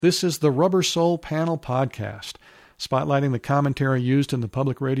This is the Rubber Soul Panel Podcast, spotlighting the commentary used in the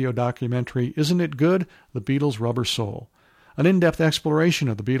public radio documentary Isn't It Good? The Beatles' Rubber Soul, an in-depth exploration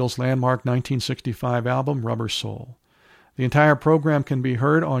of the Beatles' landmark 1965 album Rubber Soul. The entire program can be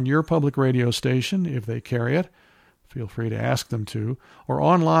heard on your public radio station, if they carry it. Feel free to ask them to, or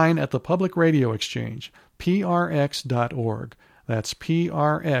online at the Public Radio Exchange, prx.org. That's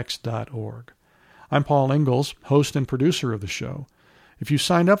prx.org. I'm Paul Ingalls, host and producer of the show. If you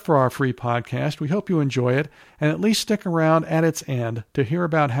signed up for our free podcast, we hope you enjoy it and at least stick around at its end to hear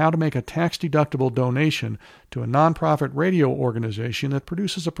about how to make a tax-deductible donation to a nonprofit radio organization that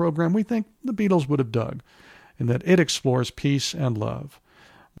produces a program we think the Beatles would have dug, and that it explores peace and love.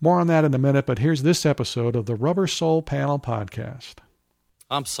 More on that in a minute, but here's this episode of the Rubber Soul Panel Podcast.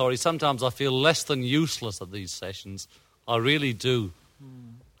 I'm sorry, sometimes I feel less than useless at these sessions. I really do.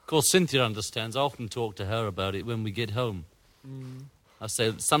 Of course, Cynthia understands. I often talk to her about it when we get home. I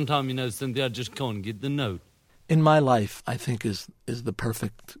say, sometime, Cynthia, just go and get the note. In My Life, I think, is the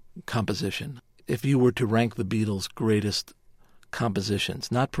perfect composition. If you were to rank the Beatles' greatest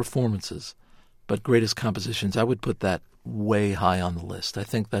compositions, not performances, but greatest compositions, I would put that way high on the list. I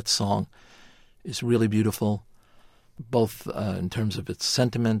think that song is really beautiful, both in terms of its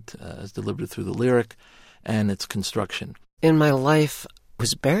sentiment as delivered through the lyric and its construction. In My Life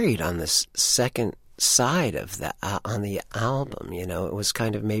was buried on this second side of the on the album. It was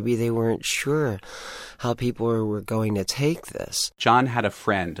kind of, maybe they weren't sure how people were going to take this. John had a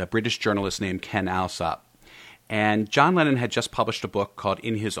friend, a British journalist named Ken Alsop, and John Lennon had just published a book called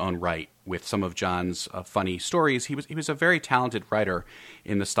In His Own Right with some of John's funny stories. He was a very talented writer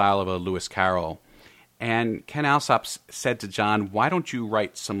in the style of a Lewis Carroll. And Ken Alsop said to John, "Why don't you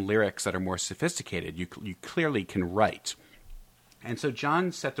write some lyrics that are more sophisticated? You clearly can write." And so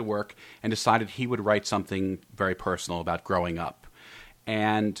John set to work and decided he would write something very personal about growing up.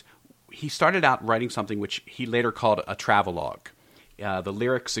 And he started out writing something which he later called a travelogue. The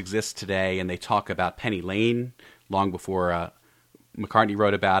lyrics exist today, and they talk about Penny Lane long before McCartney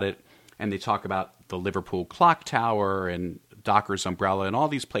wrote about it. And they talk about the Liverpool Clock Tower and Docker's Umbrella and all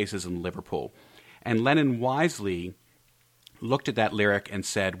these places in Liverpool. And Lennon wisely looked at that lyric and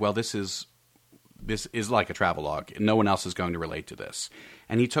said, well, this is like a travelogue. No one else is going to relate to this.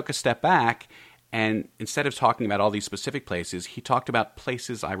 And he took a step back, and instead of talking about all these specific places, he talked about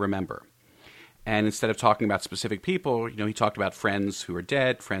places I remember. And instead of talking about specific people, he talked about friends who are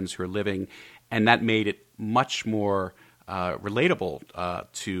dead, friends who are living, and that made it much more relatable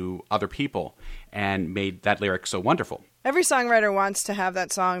to other people and made that lyric so wonderful. Every songwriter wants to have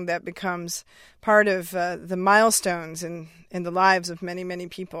that song that becomes part of the milestones in the lives of many, many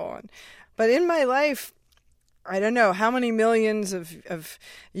people. But In My Life, I don't know how many millions of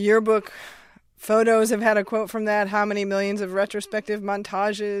yearbook photos have had a quote from that, how many millions of retrospective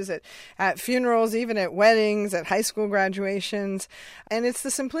montages at funerals, even at weddings, at high school graduations. And it's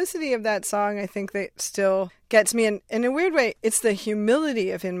the simplicity of that song, I think, that still gets me. And in a weird way, it's the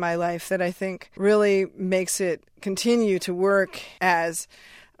humility of In My Life that I think really makes it continue to work as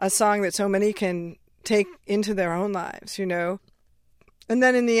a song that so many can take into their own lives, And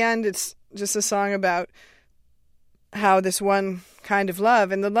then in the end, it's just a song about how this one kind of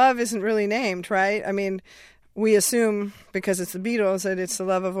love, and the love isn't really named, right? I mean, we assume because it's the Beatles that it's the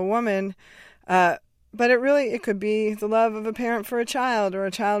love of a woman, but it could be the love of a parent for a child, or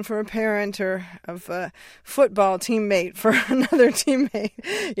a child for a parent, or of a football teammate for another teammate.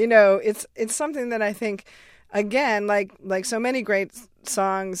 It's something that I think, again, like so many great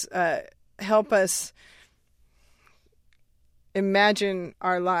songs, help us imagine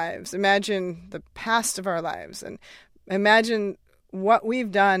our lives, imagine the past of our lives, and imagine what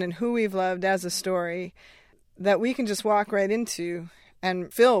we've done and who we've loved as a story that we can just walk right into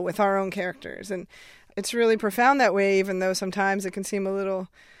and fill with our own characters. And it's really profound that way, even though sometimes it can seem a little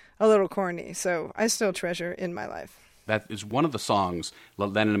corny. So I still treasure In My Life. That is one of the songs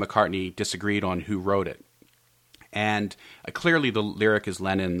Lennon and McCartney disagreed on who wrote it. And clearly the lyric is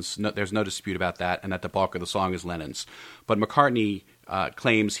Lennon's. There's no dispute about that, and that the bulk of the song is Lennon's. But McCartney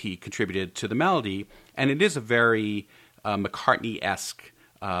claims he contributed to the melody, and it is a very McCartney-esque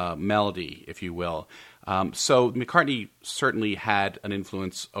melody, if you will. So McCartney certainly had an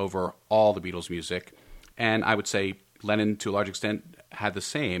influence over all the Beatles' music, and I would say Lennon, to a large extent, had the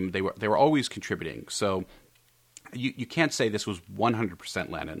same. They were always contributing. So you can't say this was 100%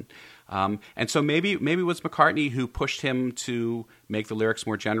 Lennon. And so maybe it was McCartney who pushed him to make the lyrics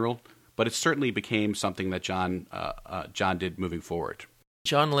more general, but it certainly became something that John did moving forward.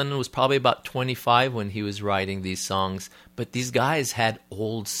 John Lennon was probably about 25 when he was writing these songs, but these guys had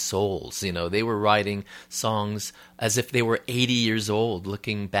old souls. You know, they were writing songs as if they were 80 years old,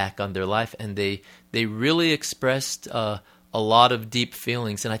 looking back on their life, and they really expressed a lot of deep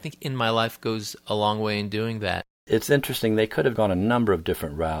feelings, and I think In My Life goes a long way in doing that. It's interesting. They could have gone a number of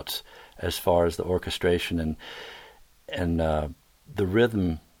different routes as far as the orchestration and the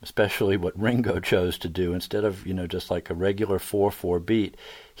rhythm, especially what Ringo chose to do. Instead of, just like a regular 4/4 beat,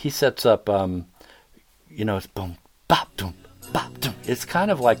 he sets up, it's boom, bop, doom, bop, doom. It's kind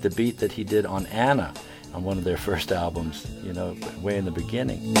of like the beat that he did on Anna on one of their first albums, way in the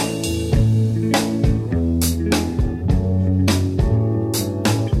beginning.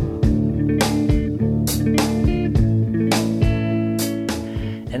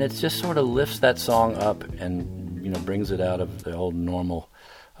 And it just sort of lifts that song up and, brings it out of the old normal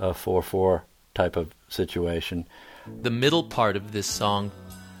 4/4 type of situation. The middle part of this song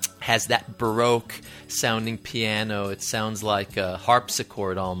has that Baroque sounding piano. It sounds like a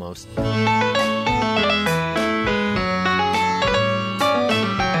harpsichord almost.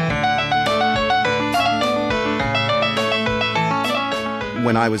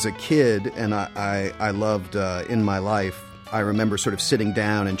 When I was a kid and I loved In My Life, I remember sort of sitting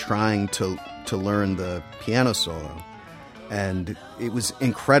down and trying to learn the piano solo. And it was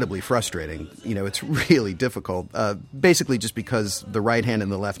incredibly frustrating. It's really difficult, basically just because the right hand and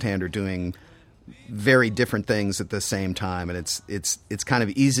the left hand are doing very different things at the same time. And it's kind of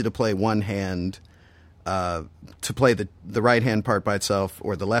easy to play one hand, to play the right hand part by itself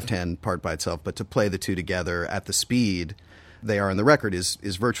or the left hand part by itself, but to play the two together at the speed they are on the record is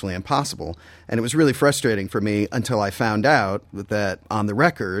virtually impossible. And it was really frustrating for me until I found out that on the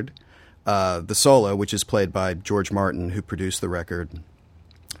record, the solo, which is played by George Martin, who produced the record,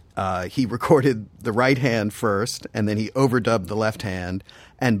 he recorded the right hand first, and then he overdubbed the left hand,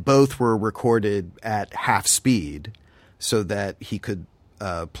 and both were recorded at half speed so that he could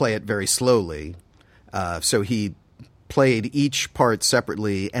play it very slowly. So he played each part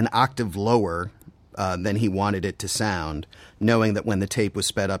separately an octave lower than he wanted it to sound, knowing that when the tape was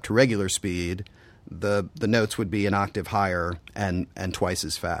sped up to regular speed, the notes would be an octave higher and twice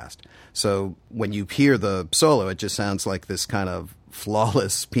as fast. So when you hear the solo, it just sounds like this kind of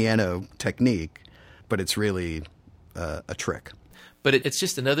flawless piano technique, but it's really a trick. But it's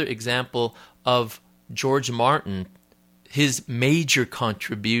just another example of George Martin, his major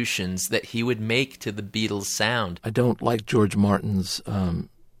contributions that he would make to the Beatles' sound. I don't like George Martin's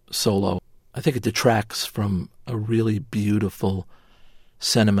solo. I think it detracts from a really beautiful,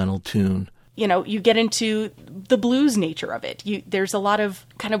 sentimental tune. You get into the blues nature of it. There's a lot of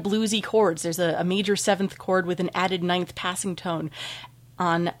kind of bluesy chords. There's a major seventh chord with an added ninth passing tone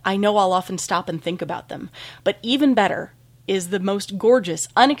on I Know I'll Often Stop and Think About Them. But even better is the most gorgeous,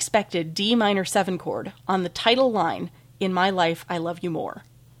 unexpected D minor 7 chord on the title line, In My Life, I Love You More.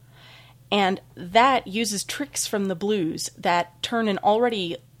 And that uses tricks from the blues that turn an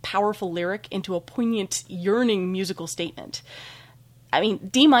already powerful lyric into a poignant, yearning musical statement. I mean,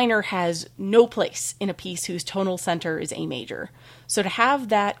 D minor has no place in a piece whose tonal center is A major. So to have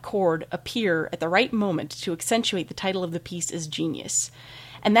that chord appear at the right moment to accentuate the title of the piece is genius.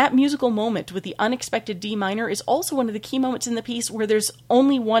 And that musical moment with the unexpected D minor is also one of the key moments in the piece where there's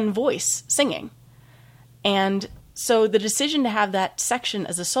only one voice singing. And so the decision to have that section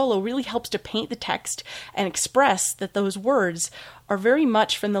as a solo really helps to paint the text and express that those words are very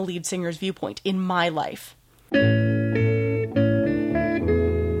much from the lead singer's viewpoint, in my life.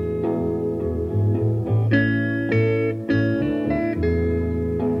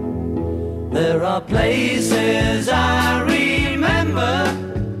 There are places I remember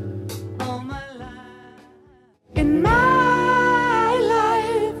all my life. In my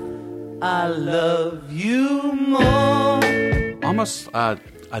life, I love you more. Almost a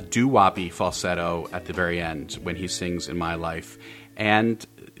doo-woppy falsetto at the very end when he sings In My Life. And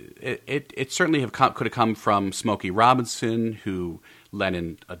it certainly could have come from Smokey Robinson, who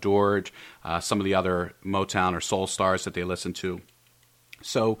Lennon adored, some of the other Motown or soul stars that they listened to.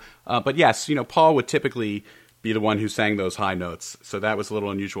 So, but yes, Paul would typically be the one who sang those high notes. So that was a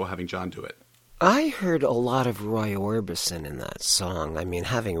little unusual having John do it. I heard a lot of Roy Orbison in that song. I mean,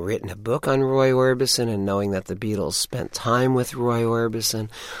 having written a book on Roy Orbison and knowing that the Beatles spent time with Roy Orbison,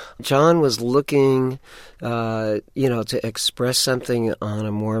 John was looking, to express something on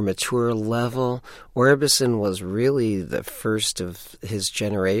a more mature level. Orbison was really the first of his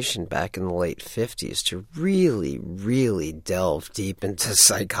generation back in the late 50s to really, really delve deep into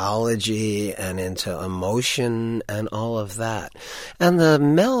psychology and into emotion and all of that. And the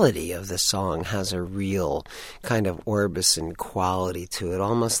melody of the song has a real kind of Orbison quality to it,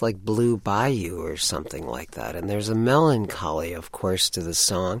 almost like Blue Bayou or something like that. And there's a melancholy, of course, to the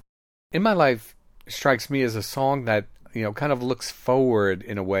song. In My Life strikes me as a song that, kind of looks forward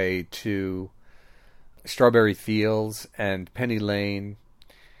in a way to Strawberry Fields and Penny Lane.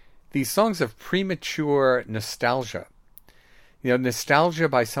 These songs of premature nostalgia. Nostalgia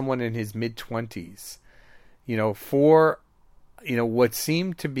by someone in his mid-20s, for, what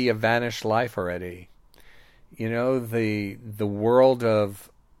seemed to be a vanished life already. The world of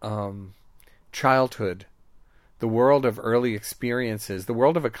childhood, the world of early experiences, the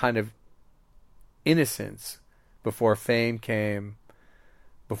world of a kind of innocence before fame came,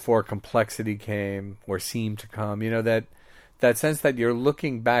 before complexity came or seemed to come. That sense that you're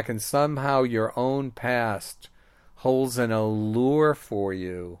looking back and somehow your own past holds an allure for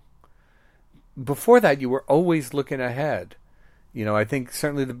you. Before that, you were always looking ahead. I think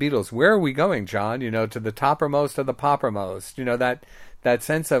certainly the Beatles, where are we going, John? To the toppermost of the poppermost. That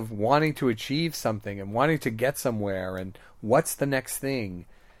sense of wanting to achieve something and wanting to get somewhere and what's the next thing.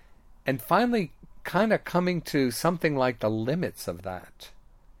 And finally kind of coming to something like the limits of that.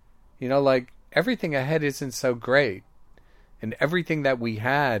 Like everything ahead isn't so great. And everything that we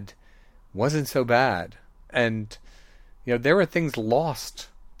had wasn't so bad. And, there are things lost.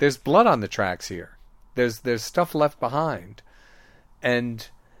 There's blood on the tracks here. There's stuff left behind. And,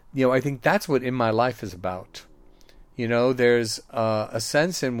 I think that's what In My Life is about. There's a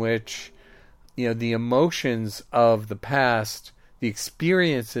sense in which, the emotions of the past, the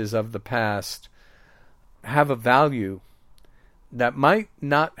experiences of the past have a value that might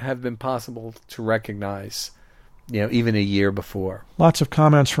not have been possible to recognize, even a year before. Lots of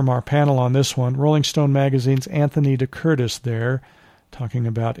comments from our panel on this one. Rolling Stone Magazine's Anthony DeCurtis there, talking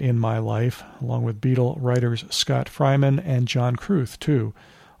about In My Life, along with Beatle writers Scott Fryman and John Cruth, too,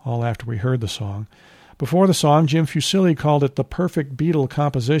 all after we heard the song. Before the song, Jim Fusilli called it the perfect Beatle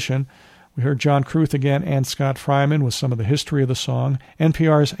composition. We heard John Cruth again and Scott Fryman with some of the history of the song.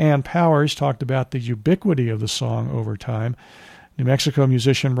 NPR's Ann Powers talked about the ubiquity of the song over time. New Mexico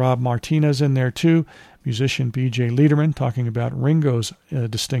musician Rob Martinez in there too. Musician B.J. Liederman talking about Ringo's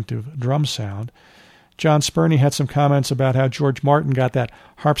distinctive drum sound. John Spurney had some comments about how George Martin got that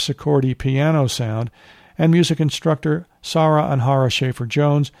harpsichordy piano sound. And music instructor Sarah Anhara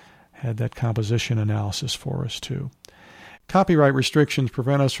Schaefer-Jones had that composition analysis for us too. Copyright restrictions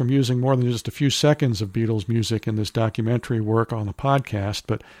prevent us from using more than just a few seconds of Beatles music in this documentary work on the podcast,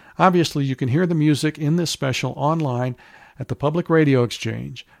 but obviously you can hear the music in this special online at the Public Radio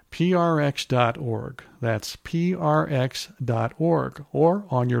Exchange, prx.org. That's prx.org, or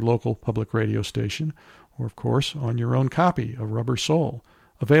on your local public radio station, or of course on your own copy of Rubber Soul,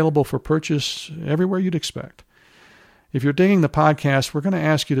 available for purchase everywhere you'd expect. If you're digging the podcast, we're going to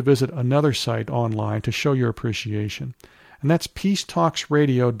ask you to visit another site online to show your appreciation, and that's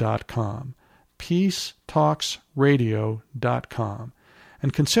peacetalksradio.com, peacetalksradio.com.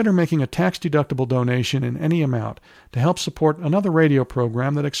 And consider making a tax-deductible donation in any amount to help support another radio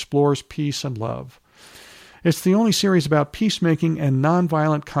program that explores peace and love. It's the only series about peacemaking and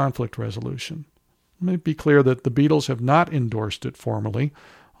nonviolent conflict resolution. Let me be clear that the Beatles have not endorsed it formally,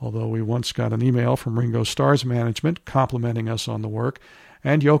 although we once got an email from Ringo Starr's management complimenting us on the work,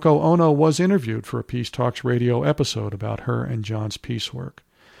 and Yoko Ono was interviewed for a Peace Talks Radio episode about her and John's peace work.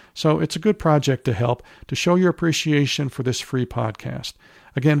 So it's a good project to help to show your appreciation for this free podcast.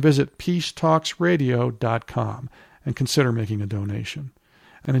 Again, visit peacetalksradio.com and consider making a donation.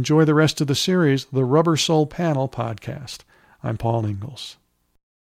 And enjoy the rest of the series, the Rubber Soul Panel Podcast. I'm Paul Ingalls.